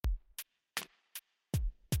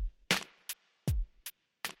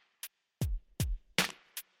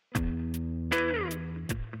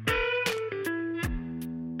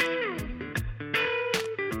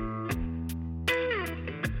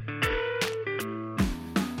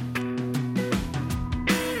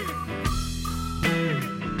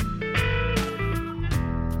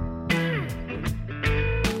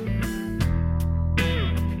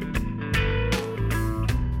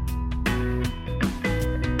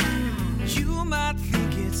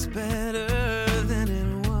looks better than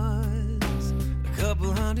it was a couple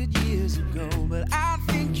 100 years ago. But I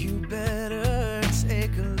think you better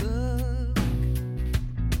take a look.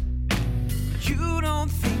 You don't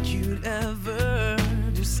think you'd ever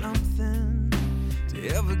do something to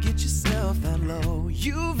ever get yourself that low.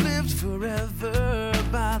 You've lived forever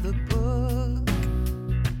by the book.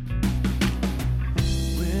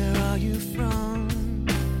 Where are you from?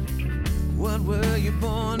 What were you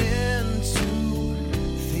born into?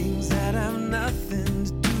 Things that have nothing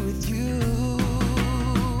to do with you.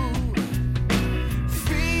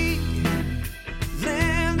 Free,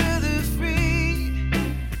 land of the free,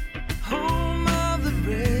 home of the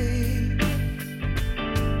brave.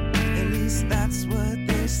 At least that's what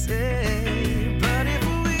they say. But if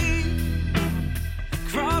we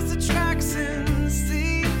cross the tracks and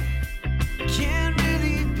see, can't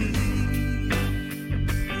really be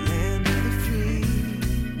land of the free,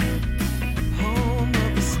 home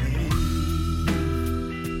of the slave.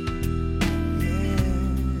 Yeah,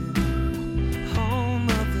 home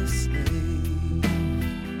of the slave.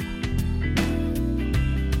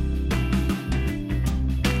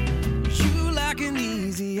 You like an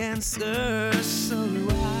easy answer, so do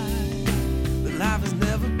I. But life has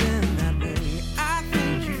never been that way. I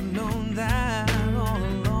think you've known that all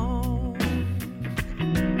along.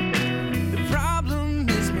 The problem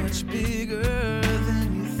is much bigger than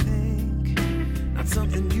you think. Not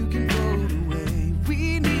something you can vote away.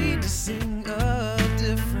 We need to sing a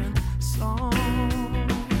different song.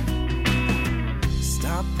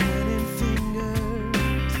 Stop pointing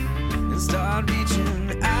fingers and start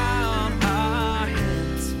reaching out our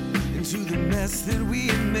hands into the mess that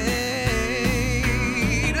we made.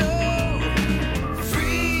 Oh,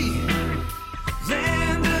 free,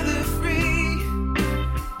 land of the free,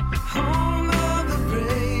 home of the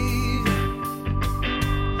brave.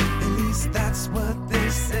 At least that's what they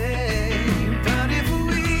say. But if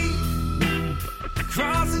we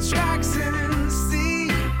cross the tracks and see,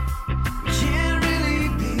 we can't really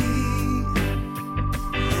be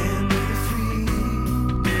land of the free,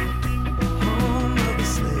 home of the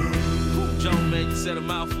slave. Boom, Joe, man, you said a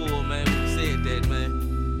mouthful, man, when you said that, man.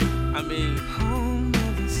 I mean, Home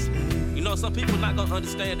of the slave. you know, some people not gonna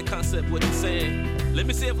understand the concept of what you're saying. Let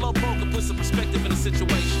me see if Lil Pro can put some perspective in the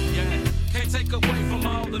situation. Yeah. Can't take away from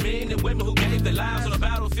all the men and women who gave their lives on the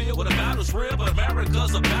battlefield. Well, the battle's real, but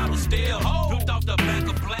America's a battle still. Built off the back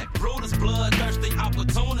of black bruters, bloodthirsty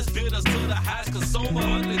opportunists, built us to the highest consumer.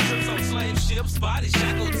 Ugly trips on slave ships, body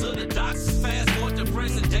shackled to the docks. Fast forward to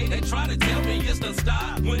present day, they try to tell me it's done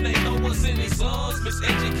stop. When they know what's in these slums,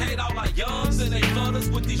 miseducate all our youngs, and they flood us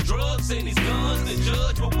with these drugs and these guns to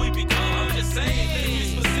judge what we become. I'm just saying,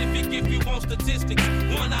 be specific if you want statistics.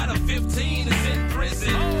 1 out of 15 is in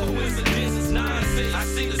prison. Coincidence is nonsense. I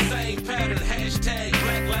see the same pattern. Hashtag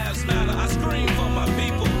Black Lives Matter. I scream for my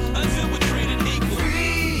people until we're treated equal.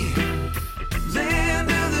 Free, land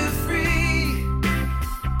of the free,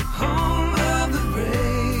 home of the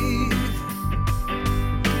brave.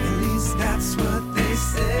 At least that's what they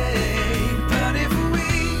say. But if we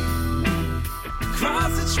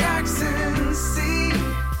cross the tracks and see,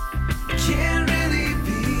 we can't really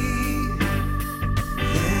be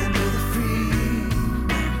land of the free,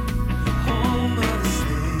 home of the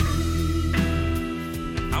slave.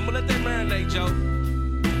 I'ma let that marinate, Joe.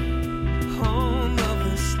 Home of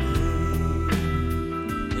the slave.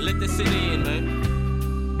 And let that sit in, man.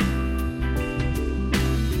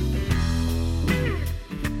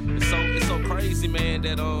 It's so crazy, man,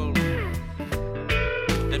 that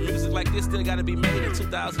that music like this still gotta be made in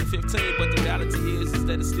 2015, but the reality is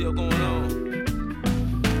that it's still going on.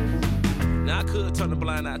 Now I could turn a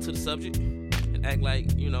blind eye to the subject and act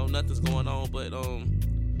like, you know, nothing's going on, but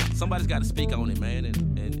somebody's gotta speak on it, man.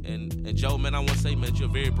 And Joe, man, I wanna say, man, you're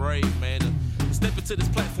very brave, man, to step into this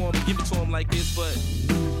platform and give it to him like this, but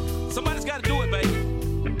somebody's gotta do it, baby.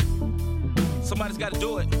 Somebody's gotta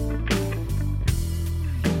do it.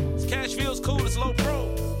 This cash feels cool, it's Low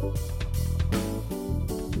Pro.